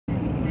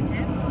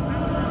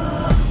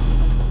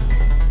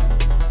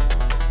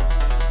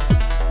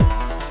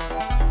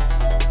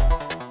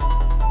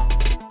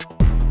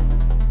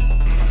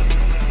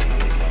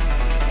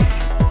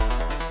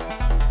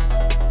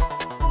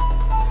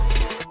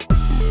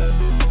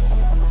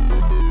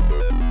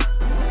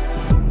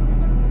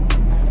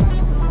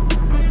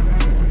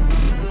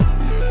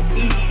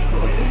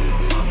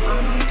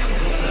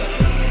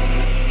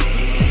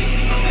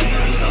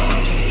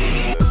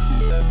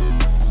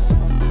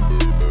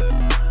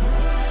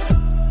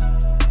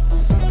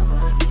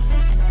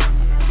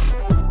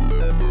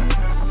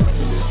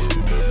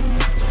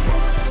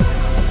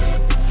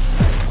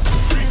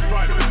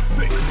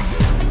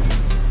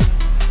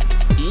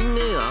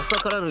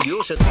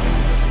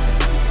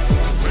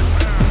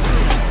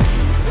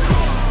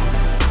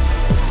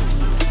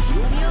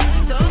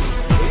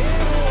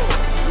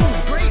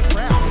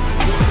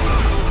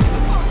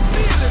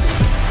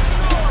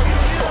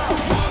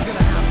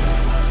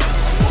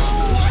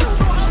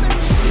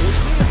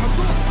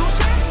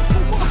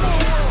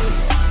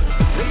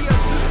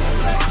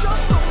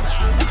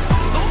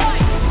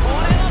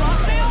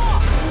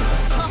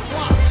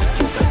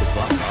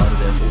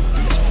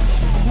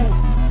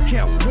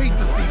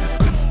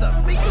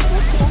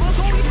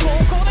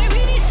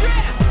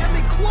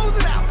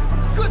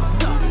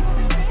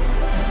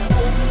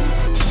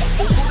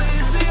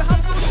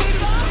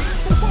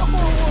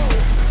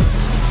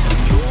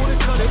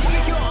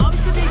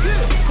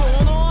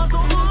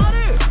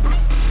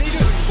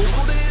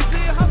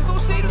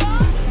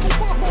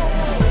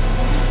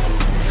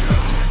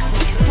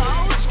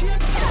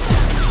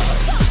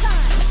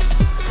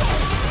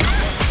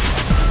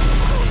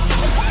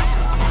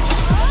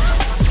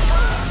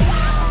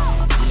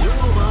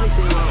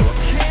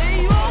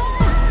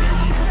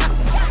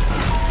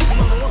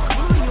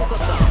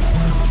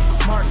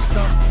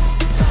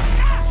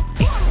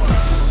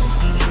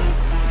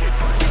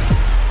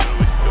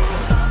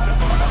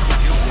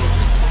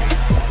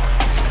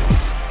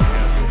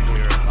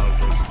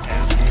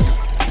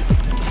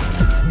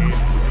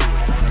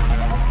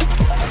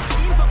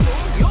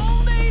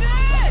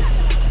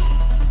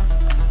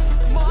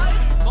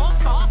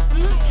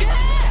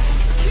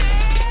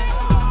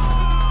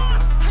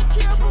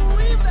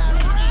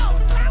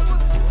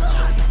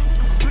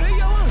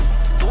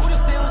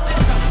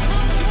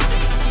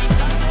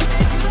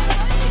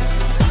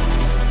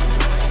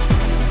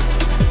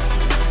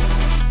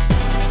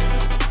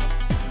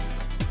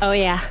Oh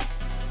yeah,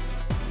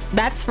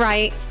 that's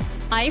right.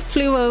 I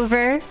flew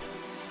over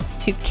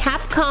to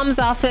Capcom's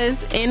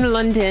office in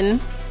London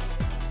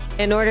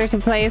in order to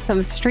play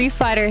some Street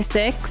Fighter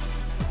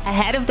 6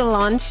 ahead of the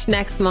launch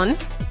next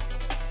month.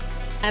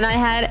 And I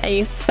had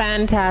a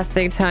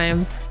fantastic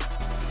time.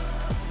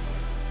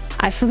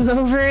 I flew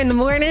over in the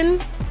morning,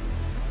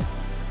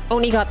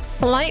 only got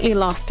slightly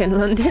lost in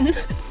London,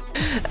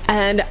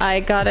 and I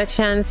got a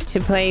chance to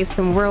play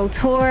some World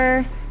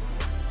Tour,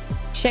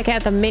 check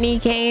out the mini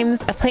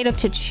games. I played up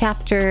to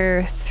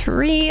chapter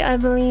 3, I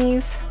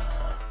believe.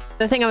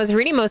 The thing I was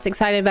really most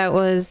excited about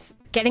was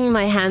getting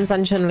my hands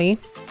on Chun-Li.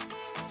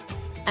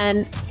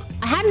 And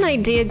I had an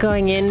idea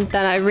going in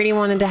that I really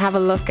wanted to have a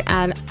look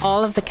at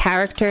all of the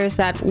characters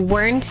that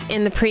weren't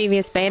in the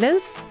previous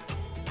betas.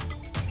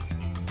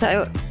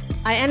 So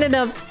I ended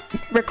up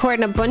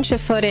recording a bunch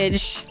of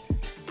footage,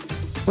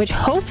 which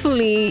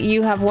hopefully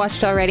you have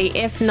watched already.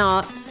 If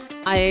not,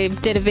 I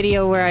did a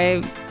video where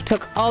I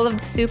took all of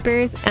the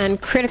supers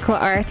and critical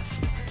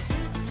arts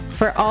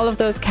for all of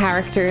those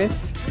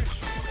characters.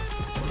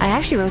 I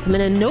actually wrote them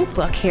in a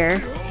notebook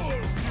here.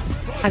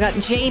 I got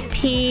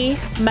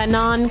JP,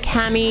 Manon,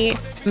 Cammy,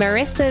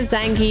 Marissa,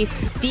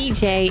 Zangief, Dee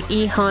Jay,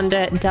 E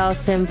Honda,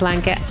 Dalsim,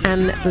 Blanca,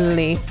 and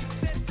Lee.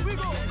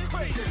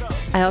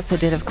 I also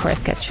did, of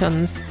course, get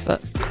Chuns,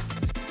 but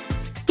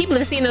people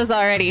have seen those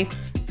already.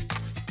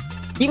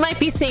 You might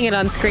be seeing it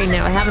on screen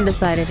now. I haven't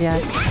decided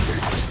yet.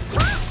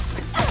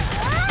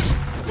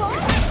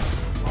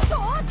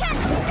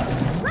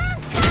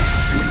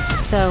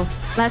 So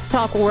let's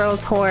talk World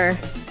Tour.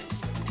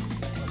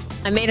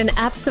 I made an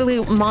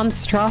absolute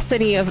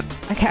monstrosity of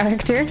a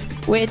character,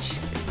 which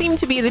seemed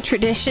to be the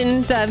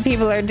tradition that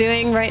people are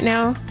doing right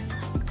now.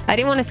 I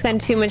didn't want to spend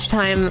too much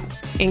time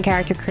in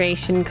character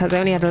creation because I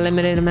only had a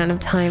limited amount of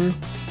time.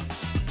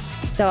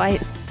 So I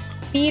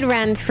speed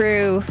ran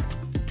through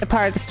the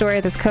part of the story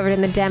that's covered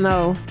in the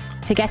demo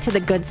to get to the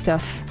good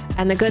stuff.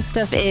 And the good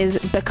stuff is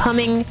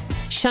becoming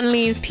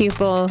Chun-Li's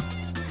pupil,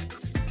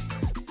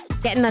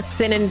 getting that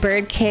spinning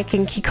bird kick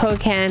and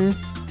Kikoken.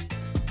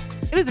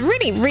 It was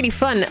really, really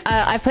fun.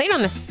 I played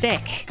on a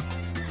stick,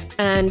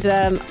 and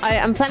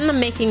I'm planning on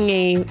making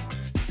a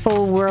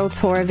full World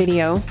Tour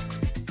video.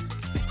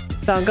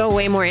 So I'll go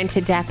way more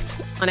into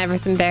depth on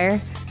everything there.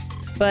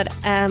 But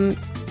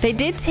they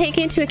did take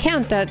into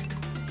account that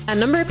a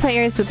number of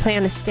players would play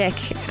on a stick,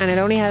 and it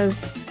only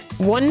has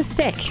one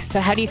stick. So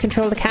how do you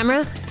control the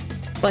camera?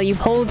 Well, you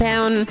hold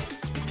down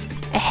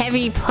a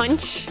heavy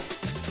punch,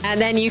 and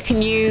then you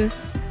can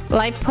use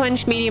light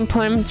punch, medium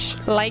punch,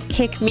 light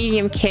kick,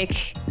 medium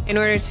kick, in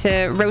order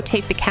to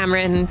rotate the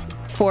camera in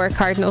 4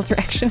 cardinal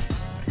directions.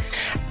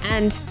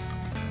 And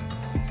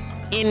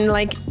in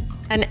like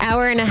an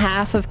hour and a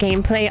half of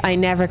gameplay, I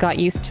never got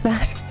used to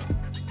that.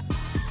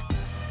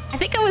 I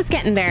think I was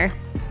getting there.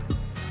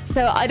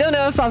 So I don't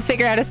know if I'll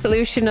figure out a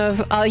solution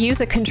of I'll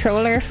use a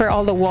controller for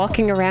all the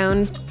walking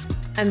around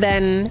and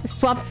then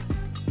swap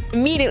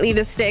immediately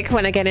the stick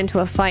when I get into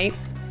a fight.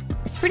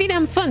 It's pretty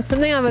damn fun.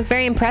 Something I was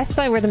very impressed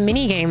by were the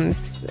mini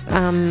games,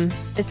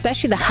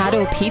 especially the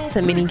Hado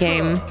Pizza mini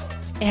game.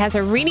 It has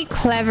a really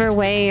clever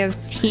way of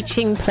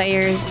teaching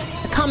players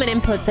the common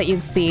inputs that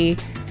you'd see.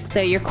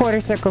 So your quarter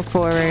circle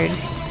forward,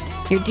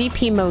 your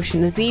DP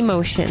motion, the Z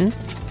motion,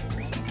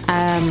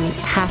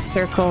 half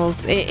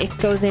circles. It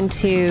goes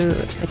into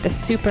like the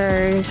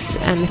supers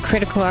and the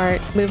critical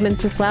art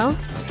movements as well.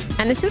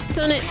 And it's just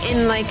done it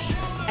in like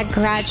a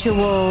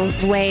gradual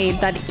way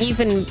that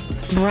even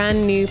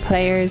brand new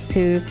players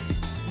who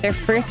their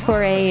first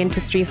foray into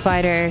Street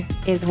Fighter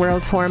is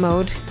World Tour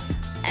mode,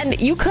 and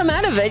you come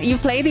out of it, you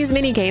play these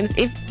mini games.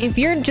 If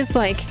you're just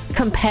like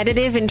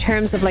competitive in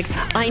terms of like,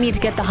 I need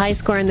to get the high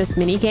score in this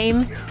mini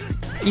game,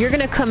 you're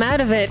gonna come out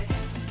of it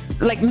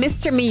like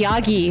Mr.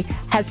 Miyagi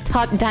has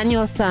taught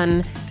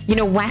Daniel-san, you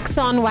know, wax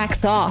on,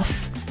 wax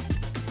off.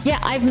 Yeah,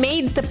 I've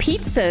made the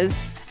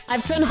pizzas.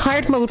 I've done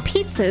hard mode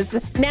pizzas.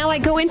 Now I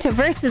go into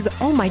versus.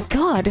 Oh my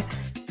god.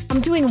 I'm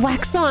doing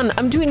wax on.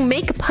 I'm doing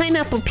make a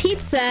pineapple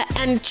pizza,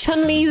 and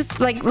Chun-Li's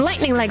like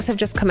lightning legs have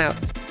just come out.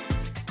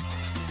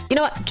 You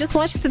know what? Just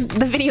watch the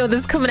video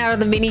that's coming out of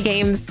the mini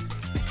games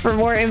for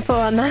more info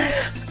on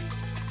that.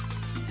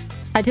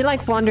 I did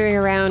like wandering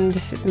around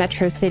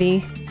Metro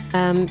City.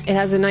 It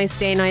has a nice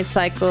day-night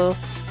cycle.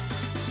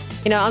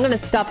 You know, I'm gonna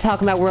stop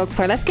talking about World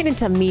Tour. Let's get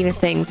into meat of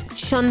things.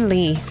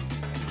 Chun-Li.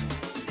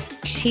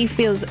 She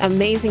feels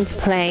amazing to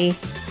play.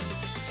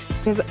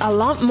 There's a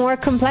lot more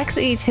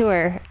complexity to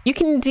her. You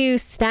can do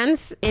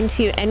stance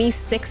into any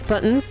 6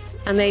 buttons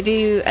and they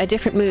do a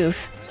different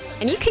move.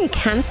 And you can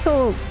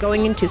cancel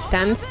going into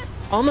stance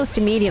almost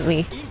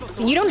immediately.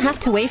 So you don't have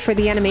to wait for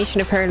the animation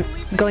of her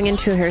going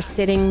into her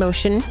sitting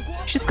motion.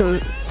 She just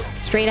goes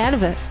straight out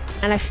of it.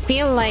 And I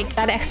feel like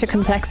that extra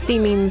complexity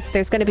means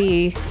there's going to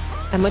be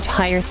a much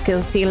higher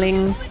skill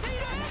ceiling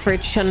for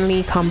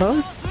Chun-Li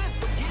combos.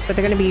 But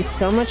they're going to be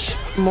so much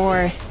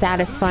more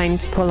satisfying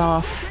to pull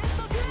off.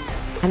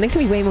 And they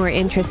can be way more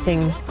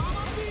interesting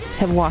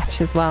to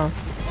watch as well.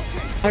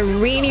 I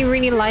really,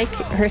 really like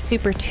her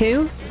Super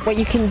 2. What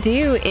you can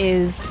do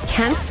is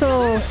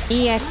cancel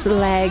EX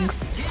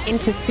legs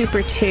into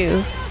Super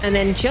 2, and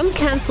then jump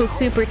cancel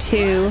Super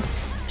 2,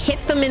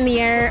 hit them in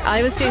the air.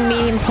 I was doing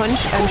medium punch.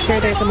 I'm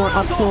sure there's a more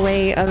optimal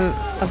way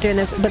of doing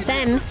this, but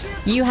then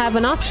you have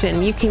an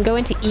option. You can go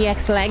into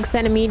EX legs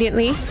then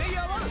immediately,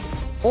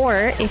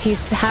 or if you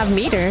have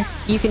meter,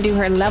 you can do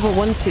her level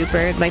 1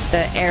 super, like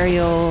the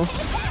aerial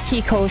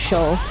Kiko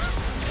show.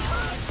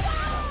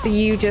 So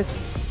you just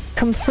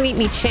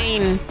completely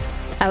chain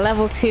a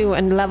level 2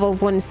 and level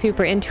 1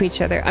 super into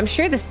each other. I'm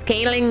sure the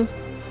scaling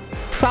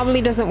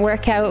probably doesn't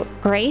work out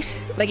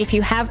great. Like if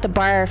you have the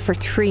bar for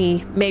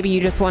 3, maybe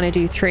you just want to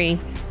do 3.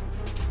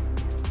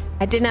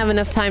 I didn't have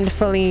enough time to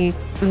fully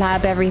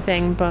lab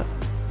everything, but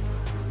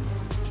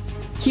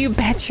you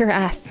bet your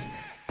ass.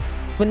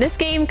 When this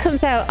game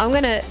comes out, I'm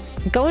gonna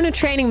go into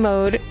training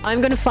mode. I'm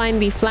gonna find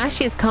the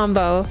flashiest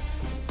combo.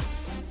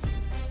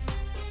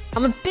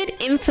 I'm a bit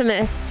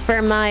infamous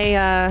for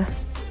my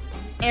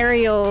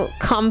aerial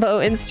combo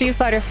in Street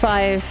Fighter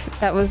V.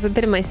 That was a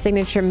bit of my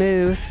signature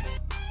move.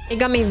 It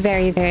got me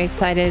very, very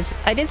excited.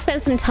 I did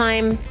spend some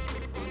time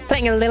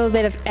playing a little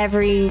bit of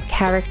every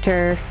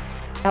character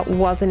that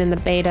wasn't in the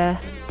beta.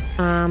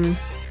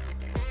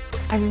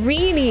 I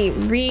really,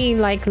 really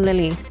like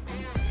Lily.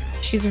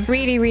 She's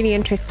really, really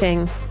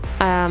interesting.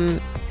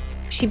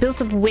 She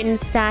builds up wind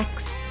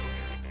stacks,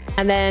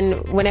 and then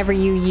whenever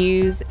you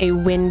use a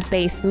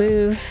wind-based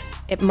move,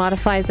 it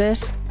modifies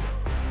it.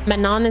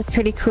 Manon is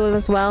pretty cool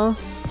as well.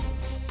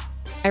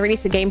 I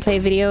released a gameplay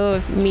video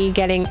of me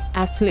getting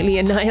absolutely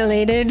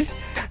annihilated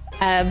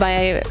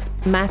by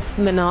Matt's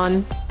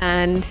Manon,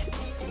 and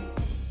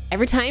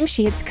every time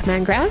she hits a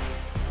command grab,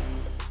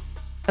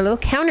 a little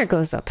counter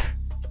goes up.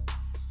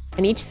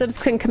 And each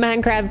subsequent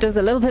command grab does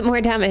a little bit more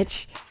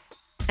damage.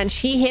 And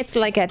she hits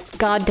like a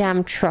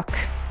goddamn truck.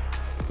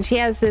 She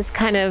has this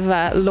kind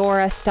of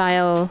Laura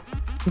style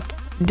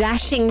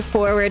dashing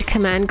forward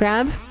command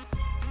grab.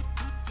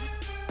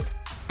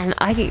 And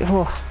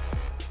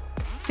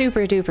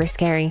super duper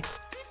scary.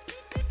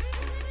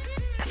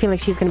 I feel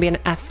like she's going to be an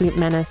absolute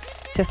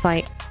menace to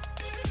fight.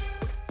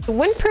 The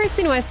one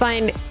person who I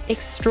find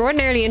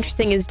extraordinarily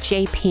interesting is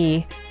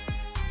JP.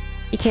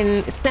 He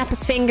can snap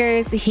his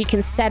fingers, he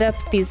can set up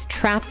these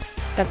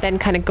traps that then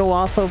kind of go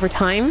off over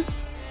time.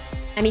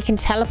 And he can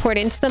teleport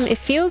into them. It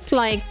feels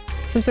like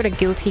some sort of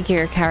Guilty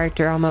Gear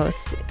character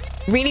almost.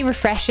 Really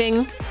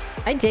refreshing.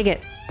 I dig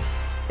it.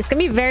 It's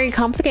gonna be very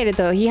complicated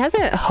though. He has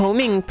a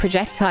homing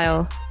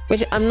projectile,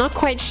 which I'm not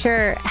quite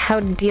sure how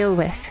to deal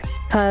with,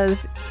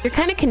 because you're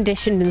kind of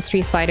conditioned in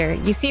Street Fighter.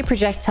 You see a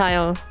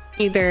projectile,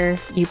 either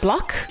you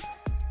block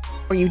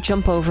or you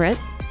jump over it,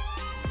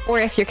 or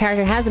if your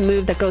character has a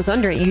move that goes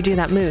under it, you do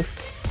that move.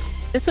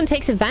 This one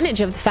takes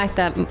advantage of the fact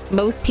that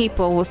most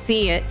people will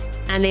see it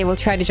and they will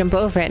try to jump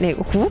over it, and it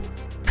whoop,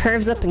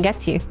 curves up and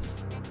gets you.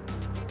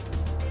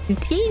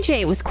 Dee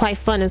Jay was quite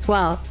fun as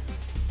well.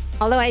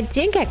 Although I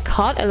did get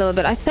caught a little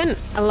bit. I spent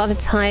a lot of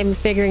time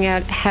figuring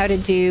out how to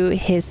do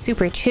his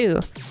Super 2.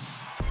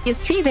 He has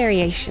 3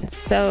 variations.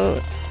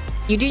 So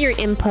you do your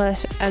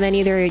input and then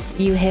either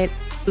you hit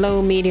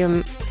low,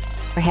 medium,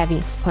 or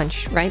heavy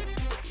punch, right?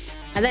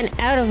 And then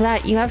out of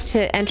that, you have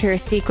to enter a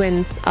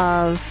sequence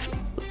of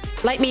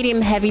light,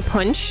 medium, heavy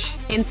punch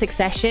in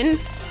succession.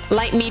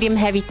 Light, medium,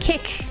 heavy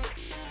kick.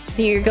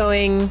 So you're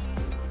going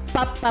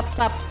pop, pop,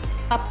 pop,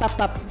 pop, pop,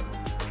 pop.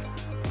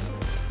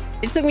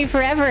 It took me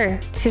forever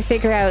to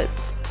figure out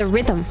the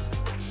rhythm.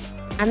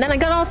 And then I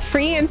got all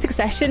 3 in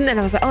succession and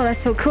I was like, oh, that's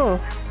so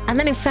cool. And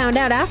then I found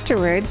out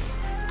afterwards,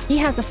 he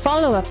has a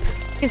follow-up.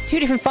 He has 2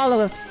 different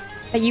follow-ups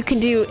that you can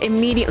do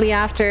immediately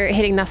after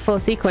hitting that full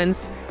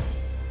sequence.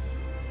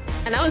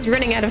 And I was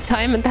running out of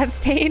time at that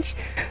stage.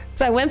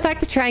 So I went back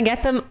to try and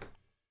get them.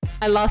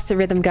 I lost the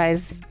rhythm,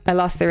 guys. I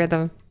lost the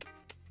rhythm.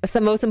 That's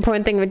the most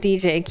important thing with Dee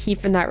Jay,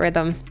 keeping that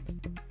rhythm.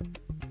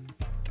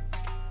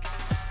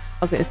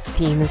 Also, his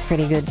theme is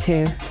pretty good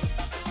too.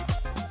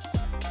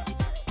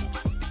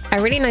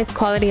 A really nice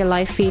quality of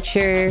life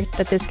feature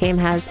that this game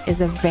has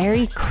is a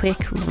very quick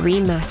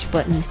rematch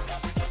button.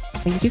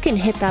 Like, you can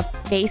hit that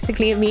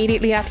basically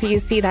immediately after you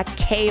see that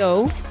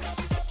KO,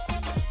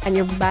 and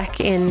you're back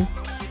in,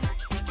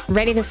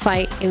 ready to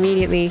fight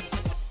immediately.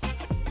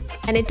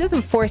 And it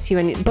doesn't force you,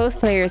 and both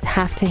players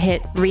have to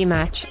hit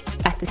rematch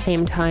at the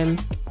same time.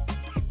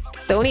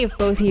 So only if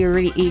both of you are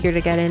really eager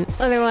to get in.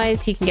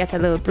 Otherwise, you can get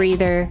that little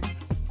breather.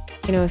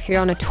 You know, if you're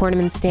on a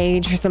tournament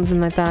stage or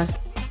something like that,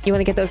 you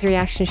want to get those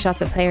reaction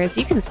shots at players,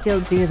 you can still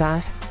do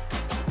that.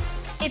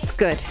 It's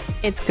good.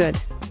 It's good.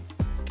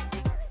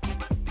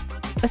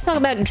 Let's talk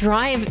about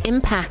drive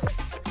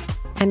impacts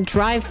and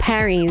drive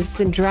parries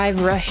and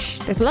drive rush.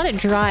 There's a lot of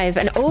drive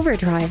and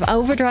overdrive.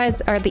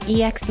 Overdrives are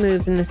the EX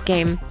moves in this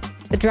game.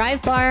 The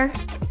drive bar,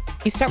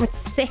 you start with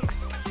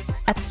 6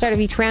 at the start of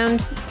each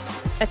round.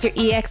 That's your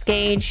EX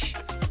gauge.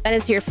 That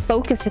is your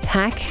focus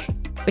attack,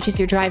 which is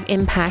your drive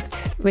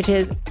impact, which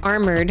is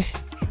armored,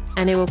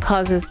 and it will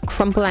cause this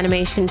crumple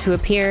animation to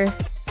appear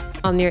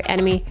on your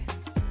enemy.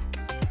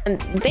 And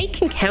they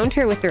can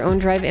counter with their own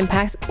drive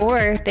impact,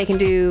 or they can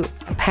do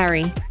a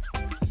parry.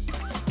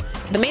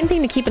 The main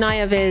thing to keep an eye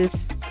of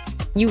is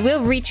You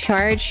will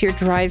recharge your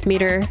drive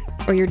meter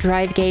or your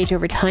drive gauge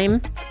over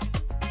time.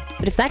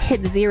 But if that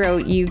hits 0,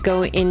 you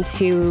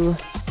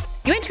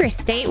enter a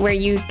state where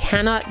you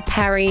cannot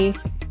parry,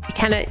 you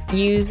cannot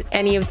use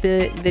any of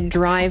the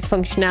drive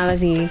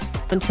functionality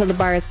until the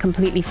bar is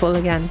completely full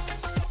again.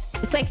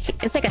 It's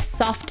like a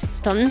soft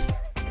stun,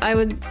 I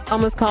would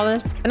almost call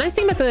it. The nice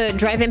thing about the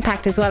drive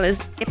impact as well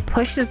is it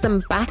pushes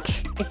them back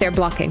if they're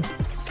blocking.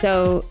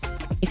 So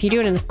if you do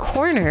it in a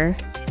corner,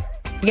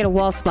 you get a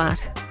wall splat,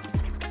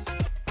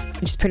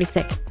 which is pretty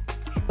sick.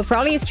 But for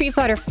all you Street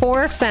Fighter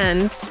 4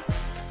 fans,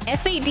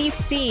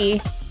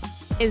 FADC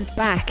is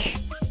back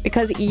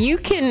because you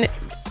can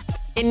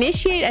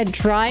initiate a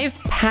drive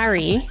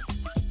parry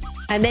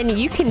and then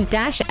you can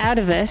dash out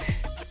of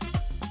it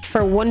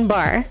for 1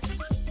 bar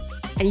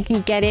and you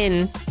can get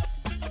in.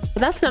 But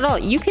that's not all.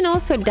 You can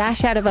also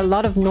dash out of a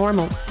lot of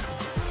normals.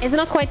 It's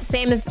not quite the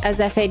same as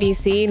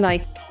FADC.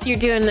 Like, you're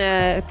doing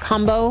a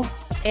combo,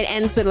 it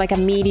ends with like a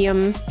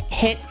medium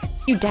hit.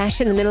 You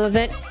dash in the middle of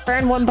it,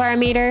 burn 1 bar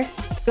meter,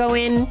 go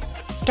in,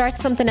 start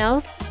something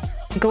else,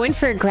 go in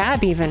for a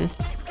grab even.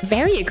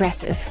 Very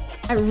aggressive.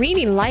 I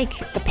really like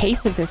the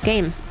pace of this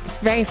game. It's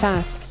very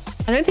fast.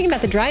 Another thing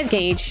about the drive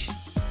gauge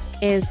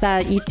is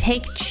that you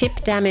take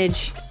chip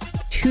damage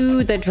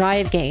to the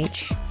drive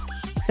gauge.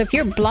 So if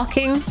you're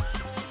blocking,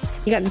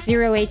 you got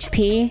 0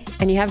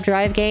 HP and you have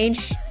drive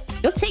gauge,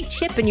 you'll take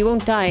chip and you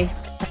won't die.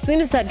 As soon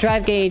as that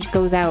drive gauge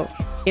goes out,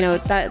 you know,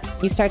 that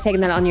you start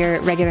taking that on your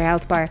regular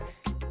health bar.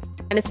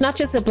 And it's not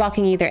just with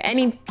blocking either.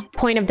 Any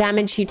point of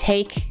damage you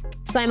take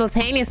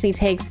simultaneously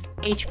takes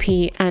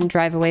HP and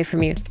drive away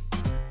from you.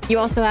 You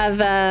also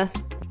have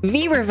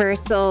V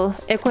reversal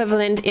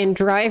equivalent in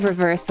drive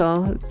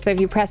reversal. So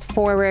if you press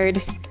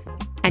forward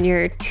and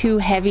you're 2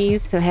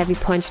 heavies, so heavy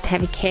punch,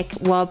 heavy kick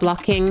while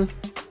blocking,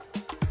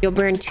 you'll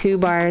burn 2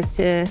 bars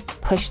to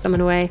push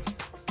someone away.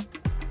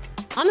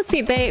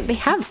 Honestly, they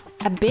have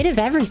a bit of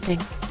everything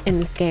in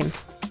this game.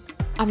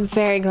 I'm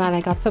very glad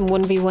I got some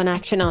 1v1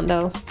 action on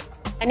though.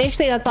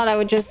 Initially, I thought I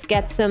would just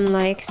get some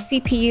like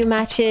CPU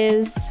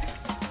matches,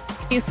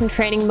 do some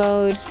training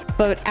mode,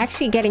 but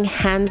actually getting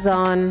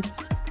hands-on,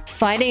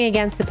 fighting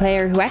against a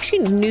player who actually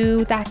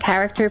knew that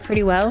character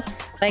pretty well.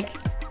 Like,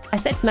 I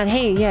said to Matt,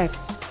 hey, yeah,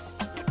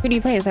 who do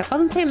you play? He's like, oh,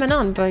 I'm playing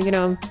Manon, but you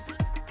know,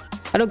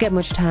 I don't get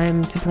much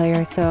time to play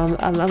her, so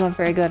I'm not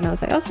very good. And I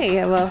was like, okay,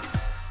 yeah, well,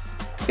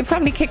 you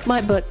probably kicked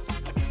my butt.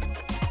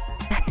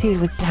 That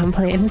dude was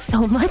downplaying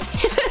so much.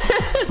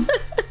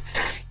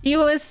 He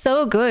was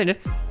so good.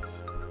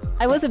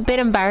 I was a bit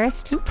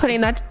embarrassed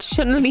putting that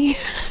Chun-Li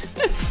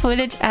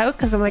footage out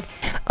because I'm like,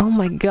 oh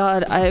my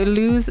god, I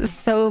lose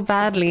so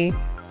badly.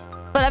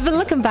 But I've been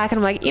looking back and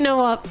I'm like, you know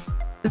what?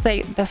 It's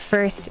like the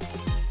first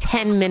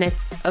 10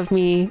 minutes of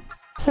me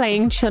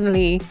playing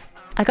Chun-Li.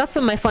 I got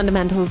some of my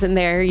fundamentals in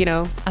there, you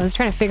know. I was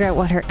trying to figure out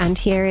what her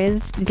anti-air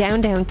is.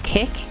 Down, down,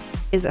 kick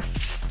is a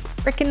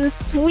freaking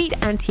sweet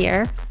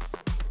anti-air.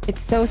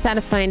 It's so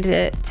satisfying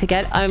to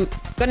get. I'm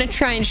gonna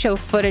try and show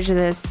footage of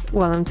this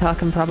while I'm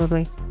talking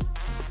probably.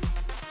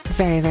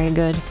 Very, very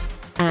good.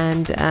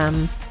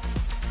 And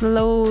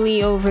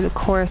slowly over the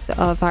course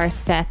of our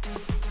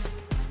sets,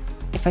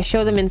 if I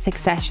show them in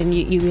succession,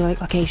 you'd be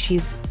like, okay,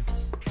 she's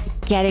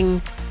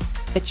getting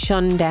the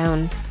Chun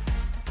down.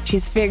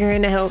 She's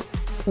figuring out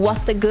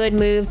what the good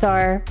moves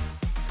are,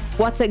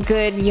 what's a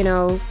good, you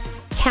know,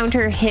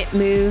 counter hit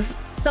move.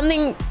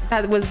 Something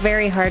that was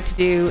very hard to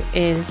do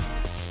is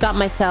stop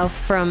myself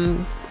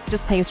from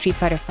just playing Street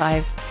Fighter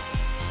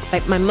 5.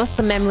 Like, my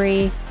muscle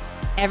memory,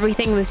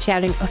 everything was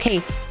shouting,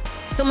 okay,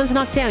 someone's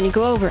knocked down, you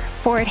go over,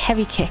 forward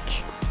heavy kick.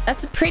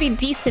 That's a pretty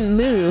decent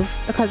move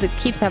because it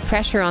keeps that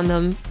pressure on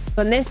them.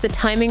 But in this, the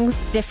timing's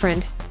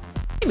different.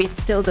 Maybe it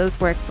still does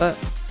work, but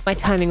my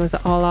timing was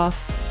all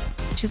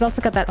off. She's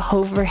also got that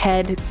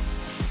overhead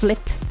flip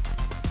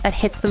that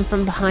hits them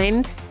from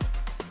behind.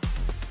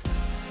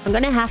 I'm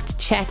gonna have to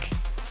check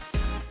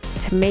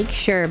to make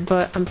sure,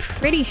 but I'm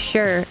pretty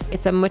sure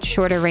it's a much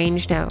shorter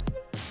range now.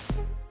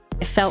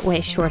 It felt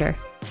way shorter.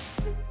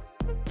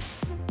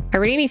 I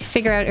really need to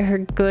figure out her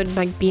good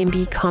like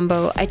B&B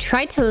combo. I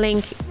tried to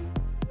link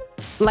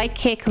light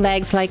kick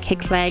legs, light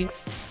kick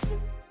legs.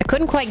 I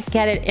couldn't quite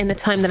get it in the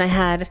time that I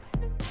had.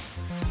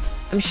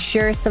 I'm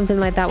sure something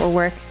like that will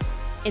work.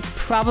 It's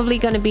probably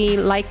going to be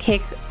light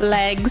kick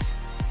legs,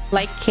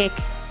 light kick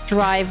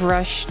drive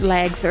rush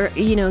legs, or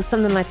you know,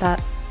 something like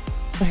that.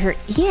 But her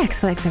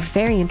EX legs are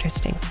very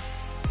interesting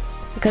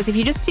because if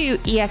you just do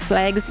EX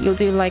legs, you'll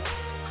do like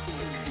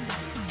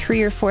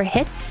 3 or 4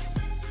 hits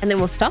and then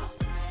we'll stop.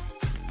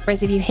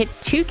 Whereas if you hit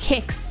 2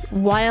 kicks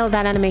while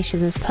that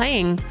animation is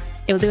playing,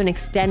 it will do an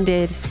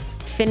extended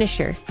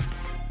finisher,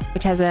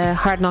 which has a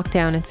hard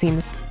knockdown, it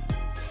seems.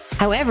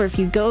 However, if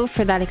you go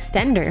for that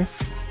extender,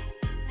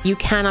 you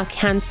cannot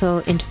cancel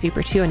into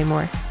Super 2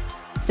 anymore.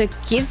 So it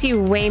gives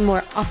you way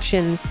more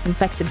options and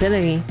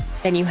flexibility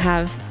than you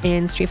have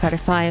in Street Fighter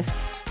 5.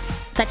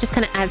 That just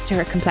kind of adds to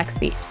her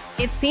complexity.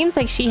 It seems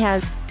like she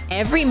has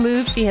every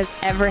move she has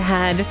ever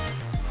had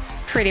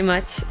pretty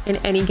much in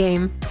any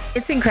game.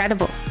 It's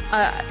incredible.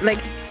 Like,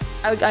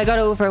 I got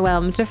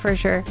overwhelmed for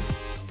sure.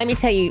 Let me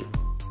tell you,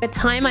 the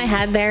time I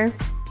had there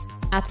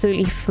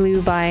absolutely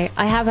flew by.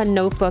 I have a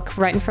notebook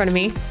right in front of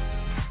me,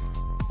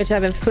 which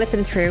I've been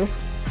flipping through.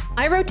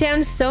 I wrote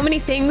down so many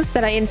things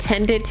that I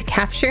intended to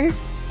capture,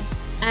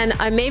 and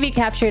I maybe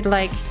captured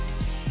like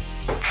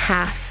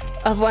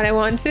half of what I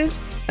wanted.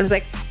 I was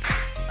like,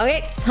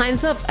 okay,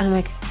 time's up. And I'm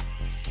like,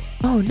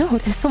 oh no,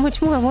 there's so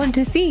much more I wanted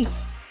to see.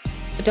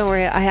 But don't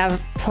worry, I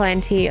have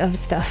plenty of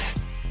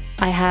stuff.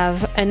 I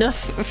have enough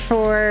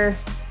for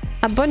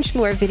a bunch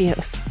more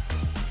videos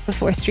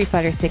before Street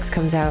Fighter 6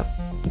 comes out.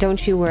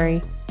 Don't you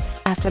worry.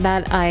 After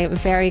that, I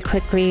very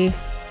quickly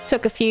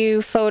took a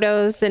few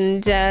photos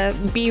and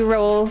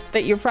B-roll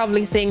that you're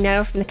probably seeing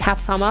now from the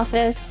Capcom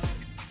office.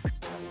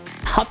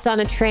 Hopped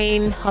on a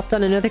train, hopped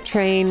on another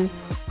train,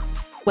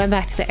 went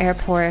back to the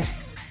airport,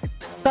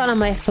 got on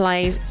my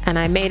flight, and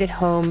I made it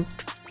home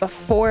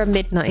before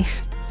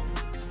midnight.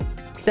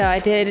 So I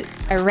did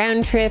a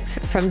round trip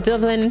from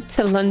Dublin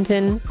to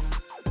London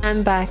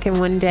and back in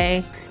one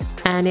day,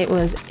 and it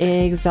was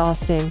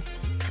exhausting.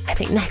 I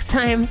think next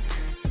time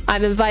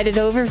I'm invited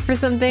over for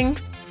something,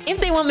 if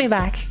they want me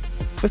back,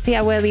 we'll see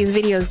how well these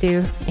videos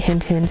do.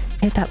 Hint, hint.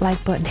 Hit that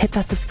like button, hit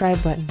that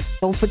subscribe button.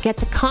 Don't forget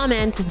to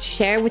comment and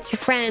share with your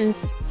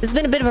friends. This has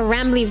been a bit of a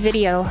rambly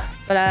video,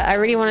 but I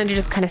really wanted to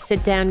just kind of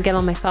sit down, get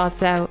all my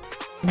thoughts out,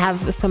 and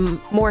have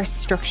some more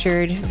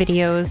structured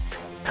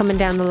videos coming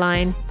down the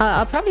line.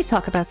 I'll probably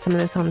talk about some of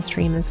this on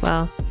stream as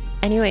well.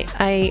 Anyway,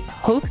 I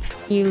hope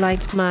you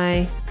liked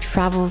my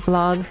travel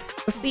vlog.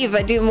 We'll see if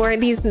I do more of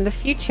these in the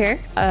future.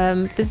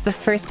 This is the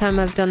first time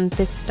I've done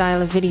this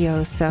style of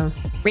video, so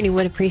really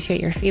would appreciate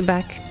your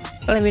feedback.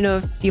 Let me know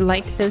if you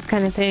like this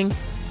kind of thing.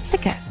 It's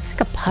like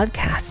a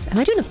podcast. Am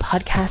I doing a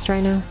podcast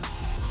right now?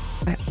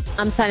 All right,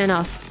 I'm signing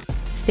off.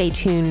 Stay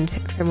tuned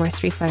for more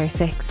Street Fighter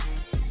 6.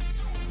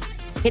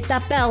 Hit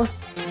that bell.